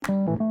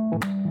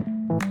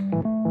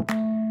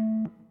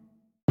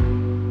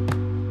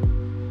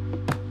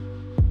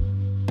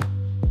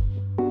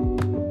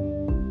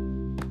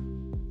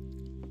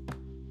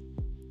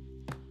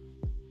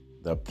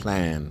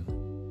plan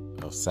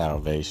of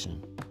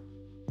salvation.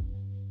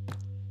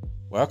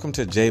 Welcome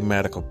to J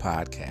Medical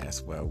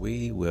Podcast, where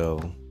we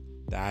will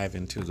dive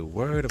into the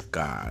Word of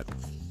God.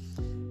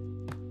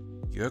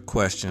 Your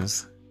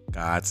questions,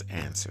 God's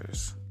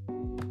answers.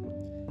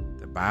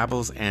 The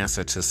Bible's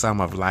answer to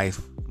some of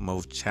life's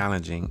most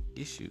challenging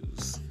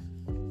issues.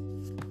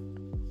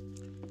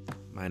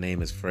 My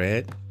name is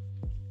Fred.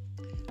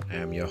 I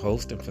am your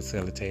host and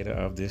facilitator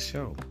of this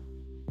show.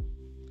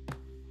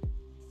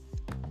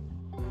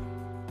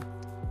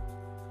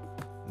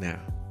 Now,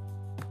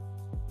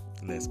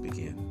 let's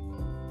begin.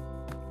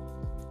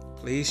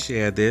 Please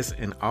share this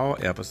in all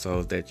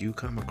episodes that you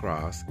come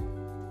across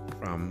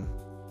from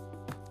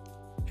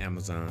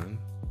Amazon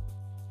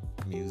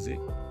Music,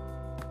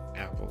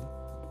 Apple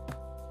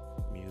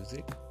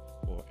Music,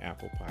 or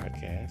Apple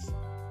Podcasts,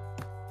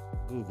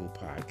 Google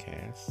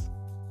Podcasts.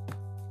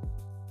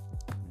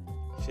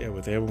 Share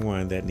with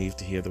everyone that needs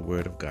to hear the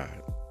Word of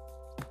God.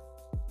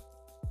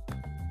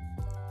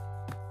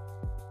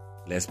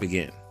 Let's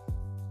begin.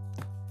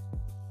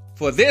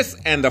 For this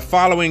and the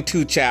following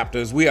 2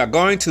 chapters, we are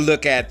going to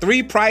look at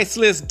 3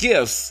 priceless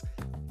gifts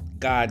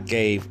God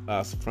gave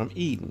us from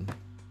Eden.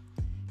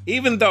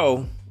 Even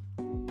though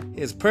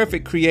His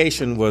perfect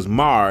creation was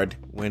marred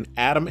when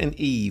Adam and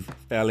Eve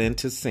fell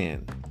into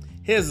sin,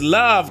 His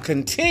love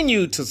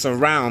continued to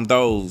surround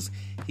those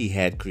He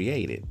had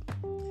created.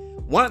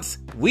 Once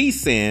we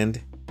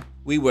sinned,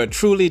 we were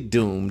truly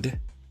doomed.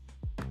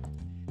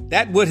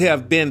 That would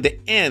have been the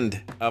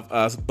end of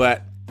us,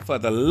 but for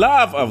the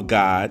love of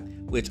God,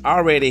 which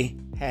already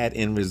had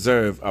in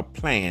reserve a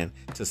plan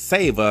to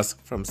save us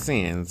from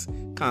sin's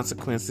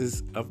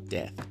consequences of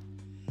death.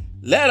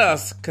 Let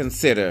us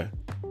consider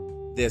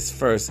this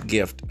first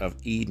gift of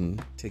Eden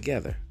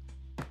together.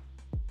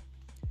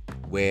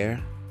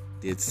 Where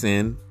did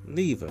sin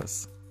leave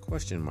us? ?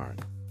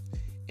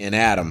 In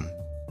Adam,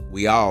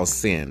 we all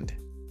sinned.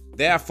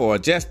 Therefore,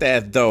 just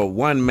as though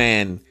one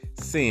man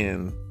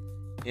sin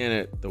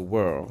entered the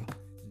world,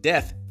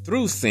 death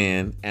through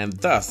sin, and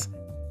thus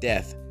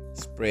death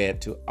spread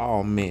to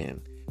all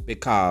men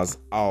because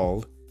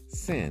all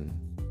sin.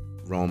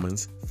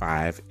 Romans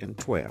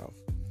 5:12.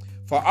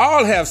 For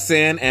all have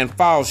sinned and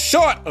fall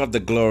short of the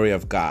glory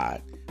of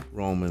God.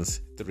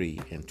 Romans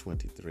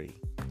 3:23.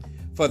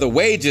 For the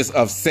wages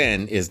of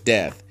sin is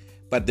death,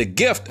 but the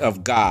gift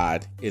of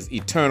God is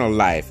eternal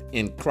life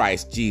in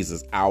Christ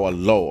Jesus our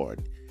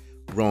Lord.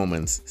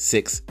 Romans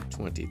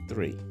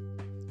 6:23.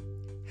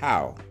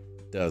 How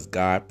does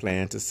God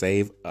plan to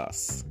save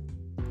us? ?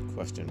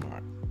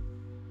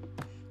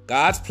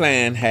 God's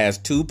plan has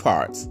 2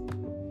 parts,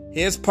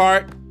 His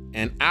part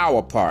and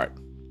our part.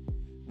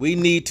 We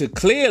need to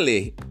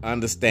clearly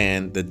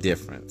understand the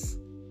difference.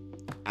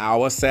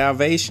 Our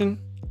salvation,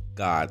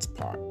 God's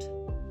part.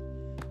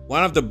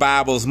 One of the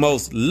Bible's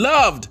most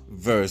loved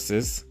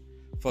verses,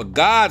 for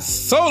God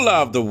so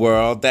loved the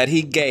world that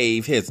He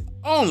gave His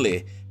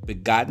only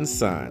begotten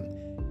Son,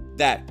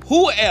 that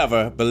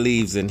whoever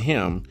believes in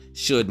Him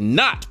should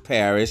not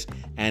perish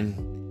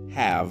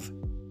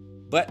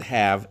but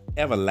have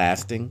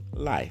everlasting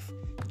life.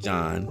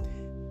 John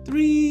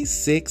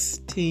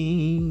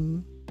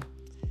 3:16.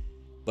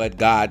 But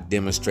God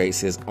demonstrates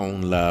His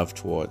own love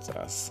towards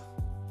us,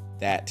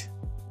 that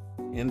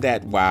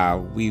while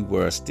we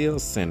were still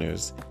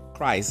sinners,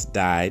 Christ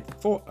died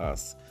for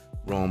us.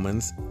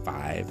 Romans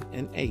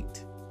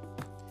 5:8.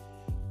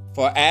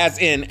 For as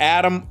in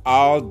Adam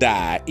all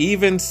die,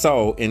 even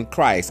so in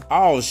Christ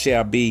all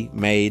shall be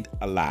made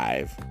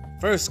alive.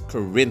 1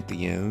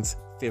 Corinthians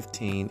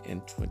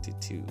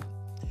 15:22.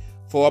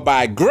 For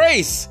by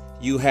grace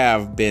you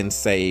have been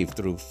saved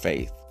through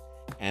faith,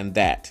 and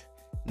that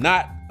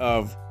not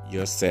of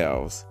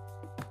yourselves.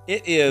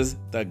 It is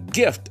the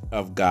gift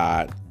of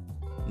God,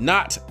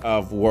 not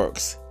of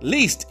works,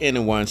 lest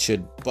anyone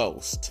should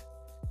boast.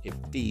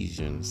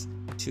 Ephesians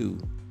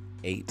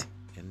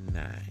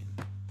 2:8-9.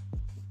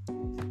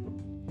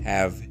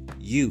 Have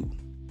you? ?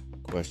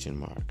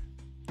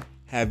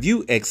 Have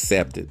you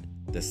accepted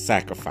the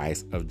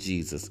sacrifice of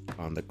Jesus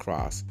on the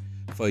cross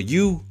for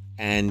you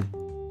and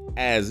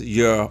as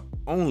your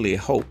only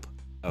hope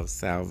of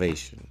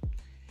salvation?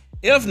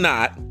 If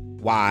not,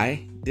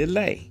 why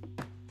delay?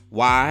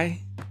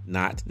 Why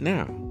not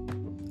now?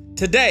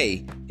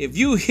 Today, if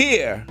you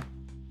hear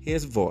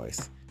His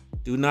voice,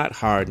 do not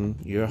harden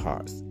your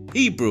hearts.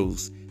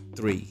 Hebrews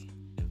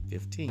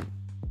 3:15.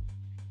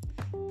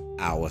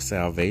 Our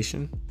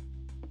salvation,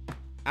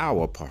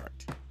 our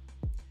part.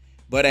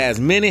 But as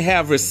many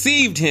have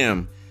received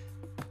Him,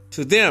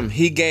 to them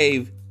He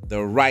gave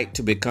the right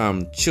to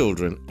become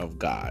children of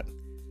God.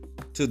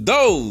 To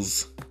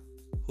those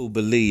who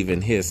believe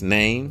in His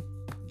name,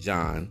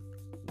 John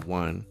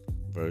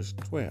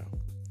 1:12.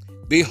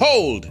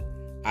 Behold,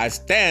 I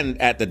stand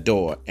at the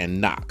door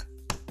and knock.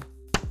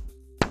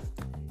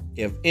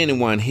 If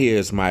anyone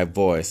hears my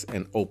voice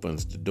and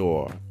opens the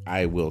door,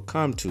 I will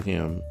come to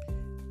him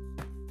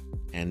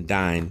and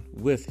dine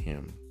with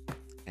him,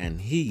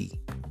 and he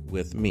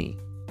with me.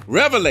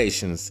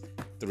 Revelations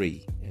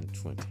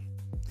 3:20.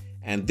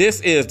 And this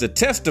is the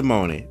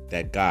testimony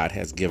that God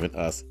has given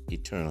us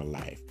eternal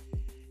life.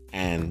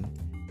 And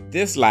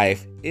this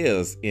life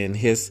is in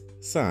his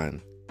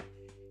Son.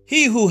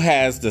 He who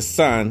has the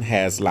Son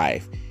has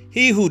life.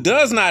 He who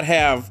does not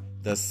have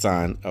the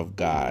Son of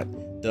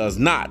God does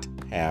not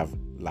have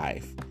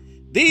life.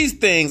 These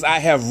things I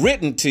have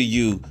written to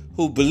you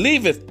who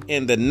believeth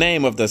in the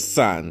name of the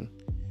Son,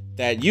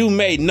 that you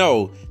may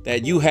know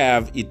that you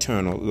have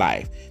eternal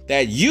life,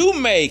 that you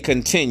may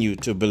continue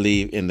to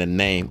believe in the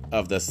name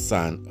of the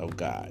Son of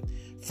God.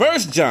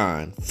 1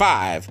 John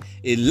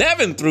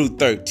 5:11 through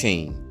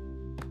 13.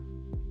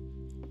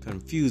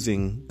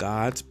 Confusing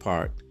God's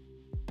part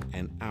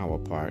and our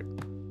part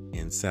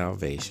in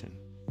salvation.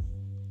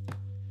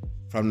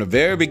 From the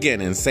very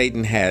beginning,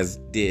 Satan has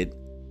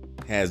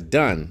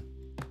done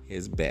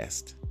his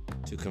best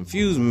to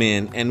confuse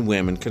men and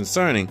women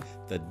concerning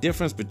the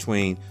difference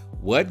between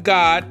what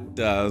God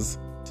does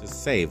to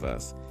save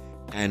us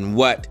and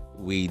what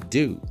we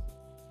do.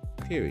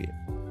 Period.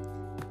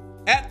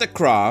 At the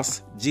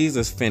cross,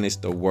 Jesus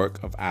finished the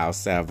work of our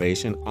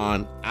salvation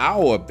on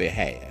our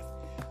behalf.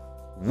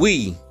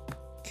 We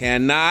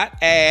cannot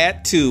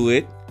add to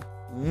it.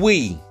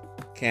 We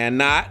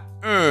cannot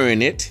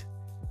earn it.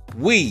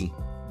 We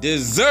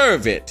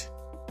deserve it.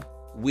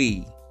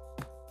 We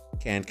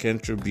can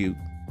contribute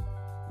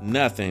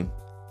nothing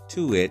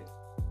to it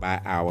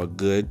by our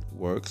good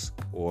works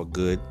or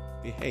good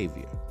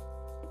behavior.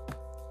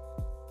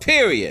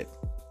 Period.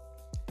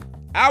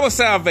 Our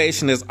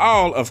salvation is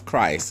all of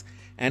Christ,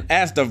 and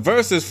as the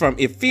verses from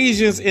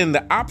Ephesians in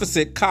the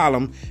opposite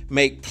column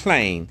make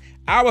plain,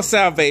 our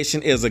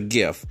salvation is a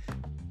gift,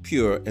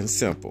 pure and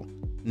simple.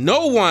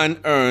 No one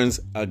earns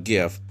a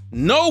gift.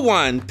 No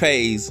one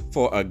pays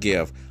for a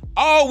gift.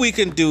 All we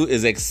can do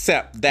is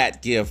accept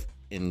that gift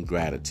in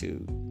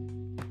gratitude.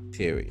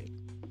 Period.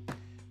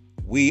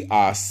 We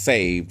are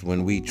saved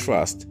when we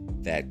trust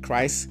that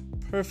Christ's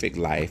perfect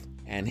life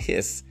and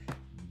his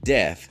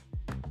death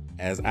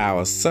as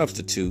our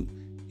substitute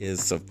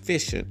is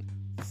sufficient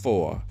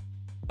for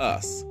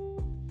us.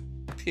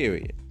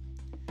 Period.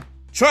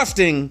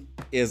 Trusting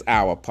is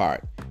our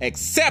part.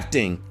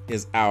 Accepting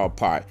is our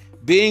part.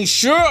 Being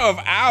sure of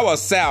our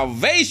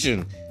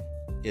salvation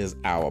is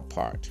our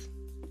part.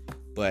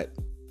 But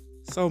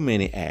so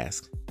many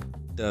ask,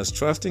 does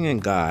trusting in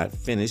God's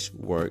finished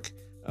work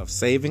of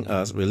saving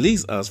us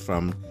release us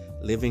from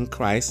living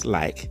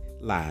Christ-like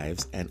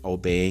lives and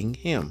obeying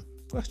him? ?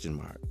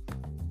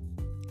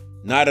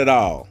 Not at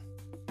all.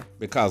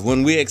 Because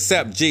when we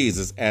accept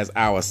Jesus as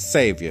our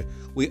Savior,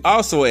 we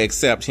also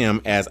accept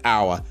him as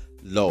our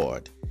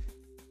Lord.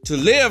 To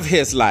live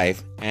his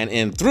life and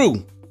in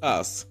through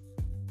us.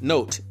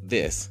 Note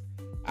this.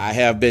 I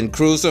have been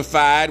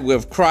crucified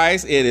with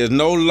Christ. It is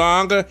no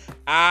longer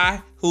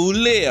I who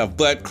live,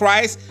 but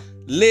Christ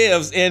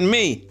lives in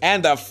me.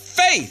 And the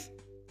faith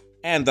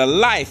and the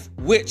life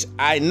which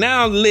I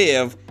now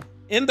live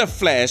in the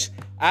flesh,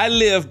 I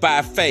live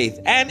by faith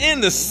and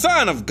in the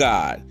Son of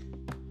God,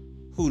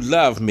 who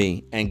loved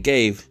me and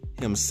gave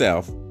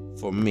himself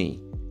for me.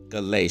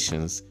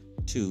 Galatians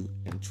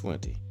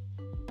 2:20.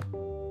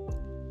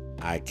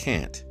 I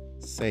can't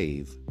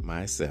save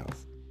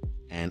myself,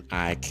 and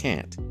I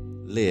can't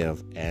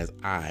live as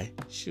I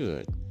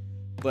should.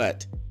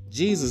 But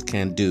Jesus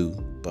can do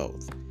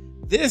both.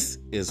 This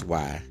is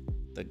why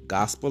the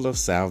gospel of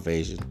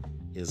salvation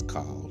is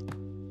called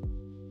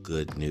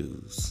good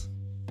news. !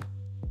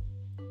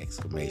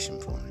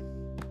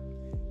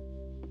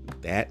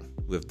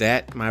 With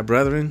that, my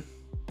brethren,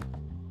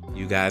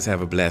 you guys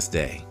have a blessed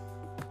day.